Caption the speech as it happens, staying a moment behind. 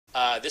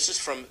This is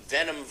from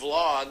Venom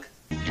Vlog.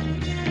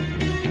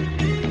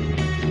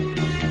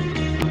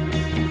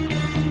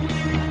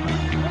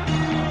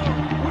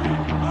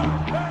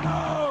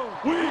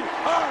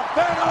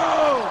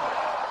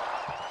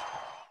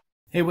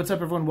 Hey, what's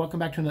up everyone? Welcome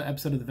back to another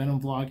episode of the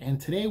Venom Vlog,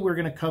 and today we're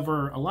going to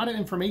cover a lot of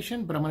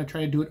information, but I'm going to try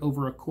to do it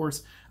over a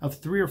course of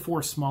 3 or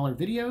 4 smaller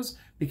videos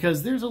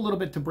because there's a little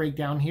bit to break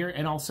down here,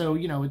 and also,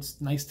 you know, it's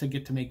nice to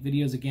get to make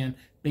videos again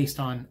based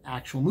on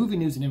actual movie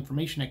news and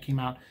information that came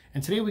out.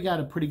 And today we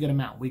got a pretty good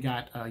amount. We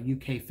got a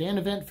UK fan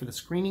event for the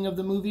screening of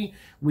the movie.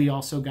 We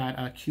also got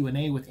a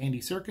Q&A with Andy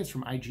Serkis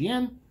from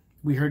IGN.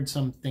 We heard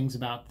some things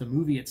about the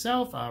movie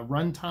itself,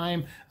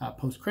 runtime,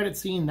 post-credit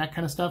scene, that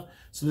kind of stuff.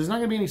 So there's not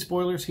going to be any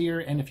spoilers here.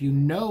 And if you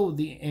know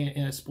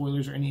the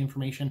spoilers or any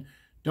information,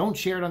 don't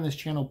share it on this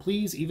channel,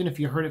 please. Even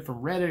if you heard it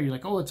from Reddit, or you're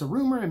like, oh, it's a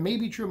rumor, it may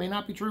be true, it may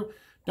not be true.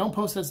 Don't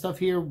post that stuff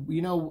here.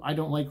 You know I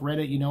don't like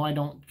Reddit. You know I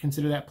don't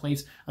consider that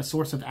place a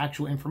source of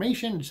actual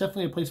information. It's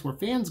definitely a place where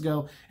fans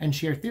go and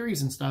share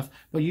theories and stuff.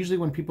 But usually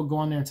when people go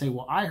on there and say,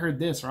 well, I heard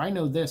this, or I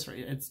know this, or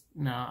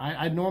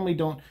I normally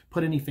don't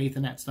put any faith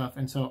in that stuff.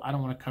 And so I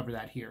don't want to cover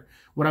that here.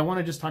 What I want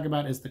to just talk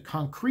about is the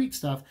concrete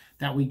stuff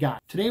that we got.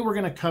 Today we're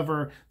going to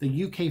cover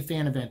the UK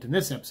fan event, in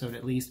this episode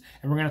at least.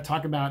 And we're going to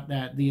talk about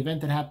the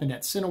event that happened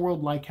at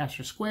Cineworld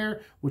Leicester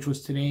Square, which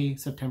was today,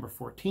 September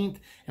 14th.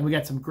 And we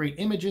got some great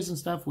images and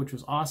stuff, which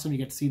was awesome. You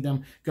get to see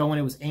them go, and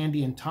it was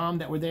Andy and Tom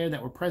that were there,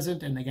 that were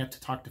present, and they got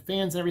to talk to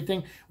fans and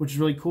everything, which is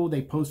really cool.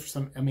 They posed for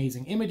some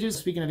amazing images.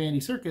 Speaking of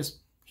Andy Serkis,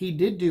 he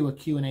did do a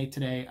Q&A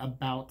today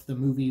about the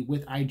movie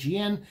with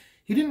IGN.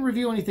 He didn't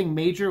reveal anything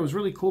major. It was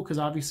really cool because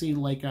obviously,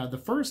 like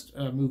the first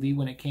movie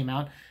when it came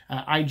out,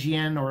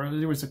 IGN, or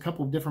there was a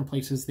couple of different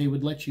places, they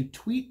would let you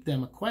tweet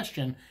them a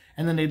question,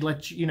 and then they'd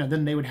let you,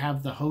 then they would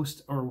have the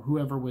host or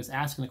whoever was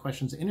asking the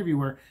questions, the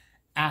interviewer,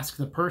 ask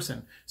the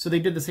person. So they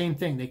did the same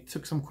thing. They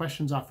took some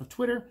questions off of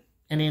Twitter,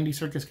 and Andy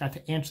Serkis got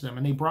to answer them,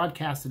 and they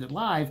broadcasted it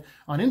live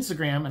on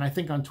Instagram, and I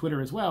think on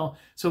Twitter as well.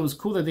 So it was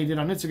cool that they did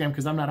on Instagram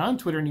because I'm not on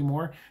Twitter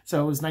anymore.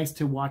 So it was nice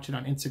to watch it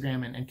on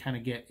Instagram and kind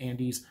of get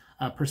Andy's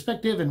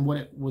perspective and what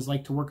it was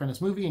like to work on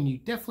this movie. And you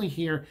definitely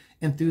hear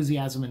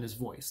enthusiasm in his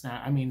voice.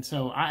 Now, I mean,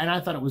 I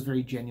thought it was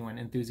very genuine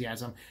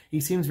enthusiasm. He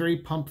seems very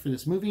pumped for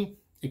this movie,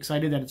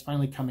 excited that it's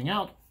finally coming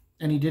out.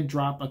 And he did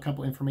drop a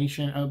couple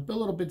information, a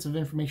little bits of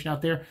information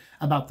out there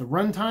about the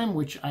runtime,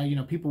 which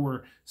people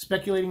were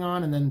speculating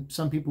on, and then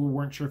some people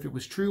weren't sure if it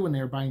was true when they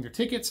were buying their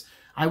tickets.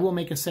 I will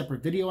make a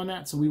separate video on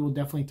that, so we will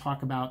definitely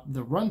talk about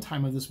the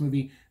runtime of this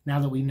movie now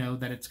that we know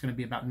that it's going to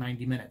be about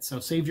 90 minutes. So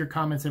save your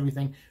comments,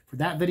 everything for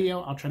that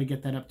video. I'll try to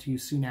get that up to you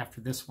soon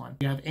after this one.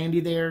 You have Andy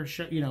there,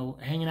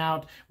 hanging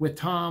out with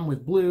Tom,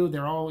 with Blue.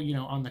 They're all,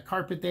 on the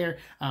carpet there.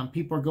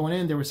 People are going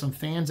in. There were some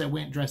fans that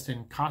went dressed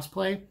in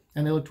cosplay,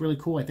 and they looked really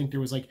cool. I think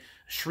there was like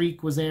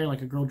Shriek was there,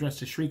 like a girl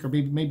dressed as Shriek, or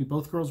maybe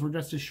both girls were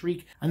dressed as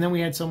Shriek. And then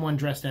we had someone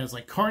dressed as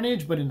like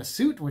Carnage, but in a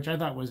suit, which I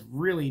thought was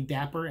really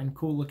dapper and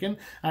cool looking.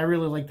 I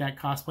really liked that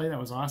cosplay. That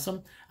was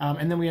awesome.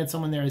 And then we had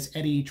someone there as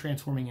Eddie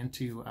transforming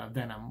into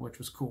Venom, which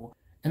was cool.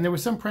 And there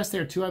was some press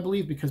there too, I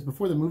believe, because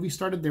before the movie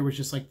started, there was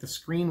just like the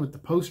screen with the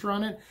poster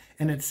on it.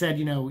 And it said,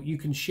 you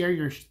can share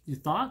your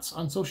thoughts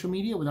on social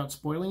media without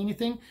spoiling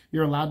anything.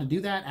 You're allowed to do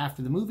that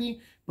after the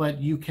movie,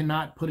 but you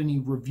cannot put any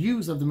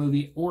reviews of the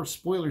movie or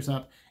spoilers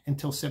up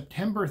until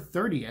September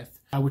 30th,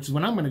 which is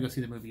when I'm going to go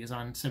see the movie, is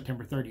on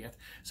September 30th.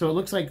 So it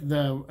looks like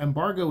the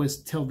embargo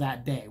is till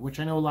that day, which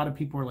I know a lot of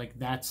people are like,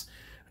 that's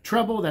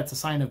trouble, that's a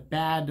sign of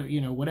bad,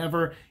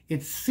 whatever.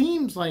 It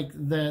seems like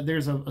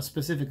there's a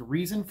specific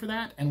reason for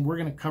that, and we're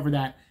going to cover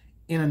that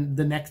in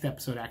the next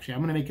episode. Actually, I'm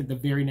going to make it the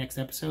very next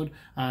episode.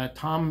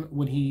 Tom,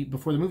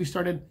 before the movie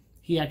started,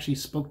 he actually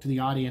spoke to the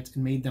audience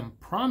and made them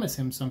promise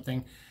him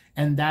something,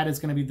 and that is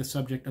going to be the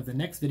subject of the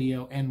next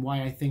video, and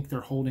why I think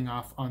they're holding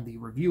off on the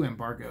review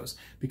embargoes,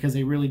 because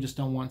they really just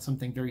don't want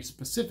something very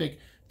specific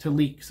to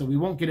leak. So we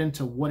won't get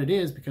into what it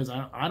is, because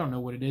I don't know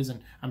what it is,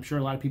 and I'm sure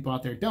a lot of people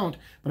out there don't,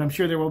 but I'm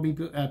sure there will be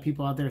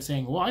people out there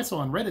saying, well, I saw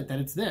on Reddit that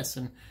it's this,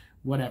 and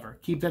whatever.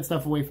 Keep that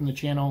stuff away from the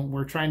channel.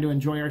 We're trying to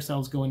enjoy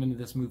ourselves going into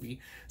this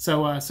movie.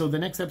 So the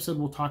next episode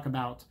we'll talk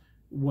about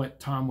what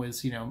Tom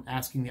was,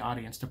 asking the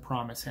audience to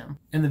promise him.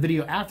 And the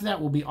video after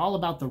that will be all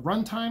about the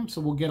runtime,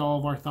 so we'll get all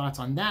of our thoughts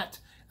on that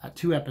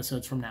 2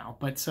 episodes from now.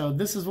 But so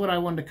this is what I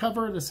wanted to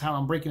cover. This is how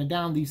I'm breaking it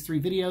down, these 3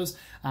 videos.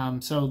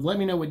 So let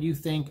me know what you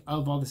think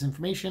of all this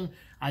information.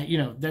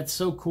 That's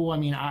so cool. I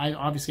mean,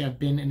 I've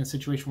been in a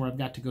situation where I've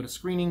got to go to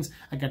screenings.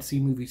 I got to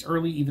see movies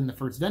early, even the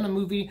first Venom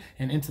movie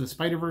and Into the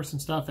Spider-Verse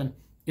and stuff. And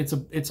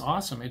it's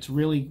awesome. It's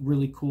really,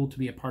 really cool to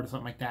be a part of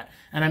something like that.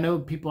 And I know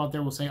people out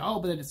there will say, oh,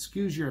 but it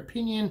skews your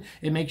opinion.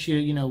 It makes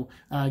you,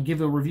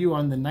 give a review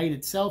on the night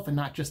itself and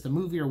not just the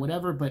movie or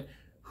whatever. But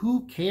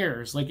who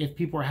cares? Like, if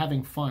people are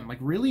having fun, like,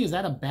 really, is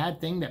that a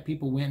bad thing that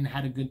people went and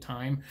had a good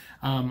time?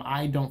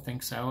 I don't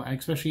think so,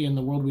 especially in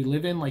the world we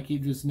live in. Like,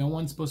 no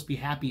one's supposed to be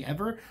happy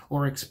ever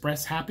or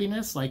express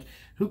happiness. Like,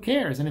 who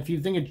cares? And if you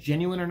think it's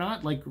genuine or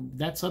not, like,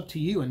 that's up to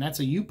you, and that's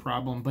a you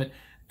problem. But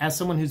as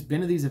someone who's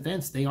been to these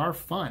events, they are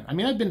fun. I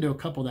mean, I've been to a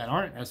couple that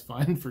aren't as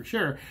fun for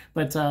sure,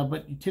 but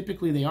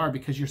typically they are,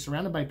 because you're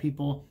surrounded by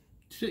people,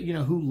 you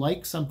know, who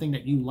like something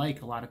that you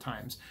like. A lot of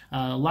times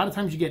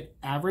you get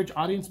average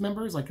audience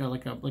members, like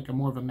a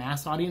more of a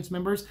mass audience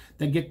members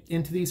that get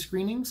into these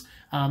screenings,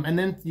 and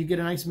then you get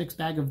a nice mixed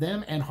bag of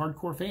them and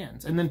hardcore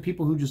fans, and then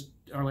people who just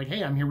are like,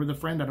 hey, I'm here with a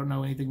friend, I don't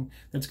know anything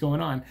that's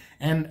going on,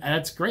 and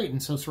that's great.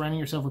 And so surrounding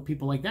yourself with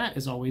people like that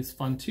is always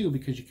fun too,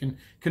 because you can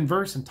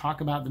converse and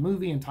talk about the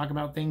movie and talk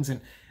about things.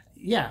 And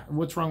yeah,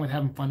 what's wrong with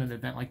having fun at an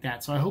event like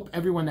that? So I hope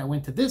everyone that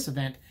went to this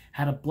event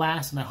had a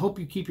blast, and I hope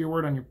you keep your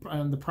word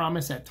on the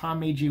promise that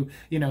Tom made you,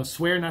 you know,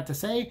 swear not to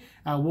say.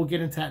 We'll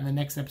get into that in the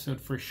next episode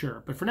for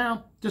sure. But for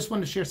now, just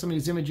wanted to share some of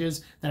these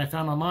images that I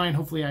found online.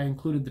 Hopefully I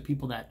included the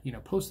people that, you know,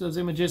 posted those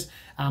images.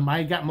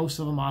 I got most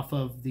of them off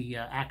of the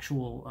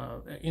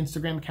actual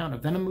Instagram account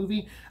of Venom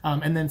Movie,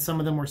 and then some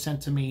of them were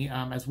sent to me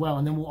as well.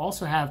 And then we'll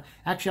also have,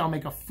 actually I'll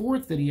make a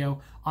fourth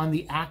video on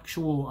the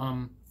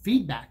actual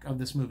feedback of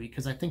this movie,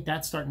 because I think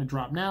that's starting to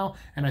drop now,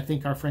 and I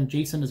think our friend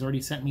Jason has already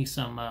sent me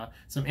some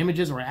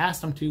images, or I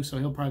asked him to, so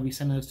he'll probably be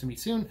sending those to me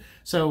soon.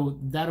 So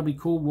that'll be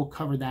cool. We'll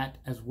cover that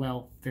as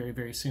well very,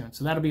 very soon.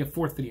 So that'll be a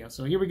fourth video.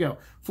 So here we go,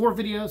 4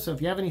 videos. So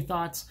if you have any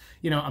thoughts,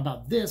 you know,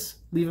 about this,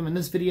 leave them in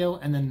this video,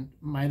 and then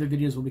my other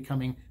videos will be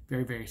coming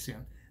very, very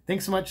soon.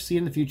 Thanks so much. See you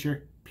in the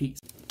future. Peace.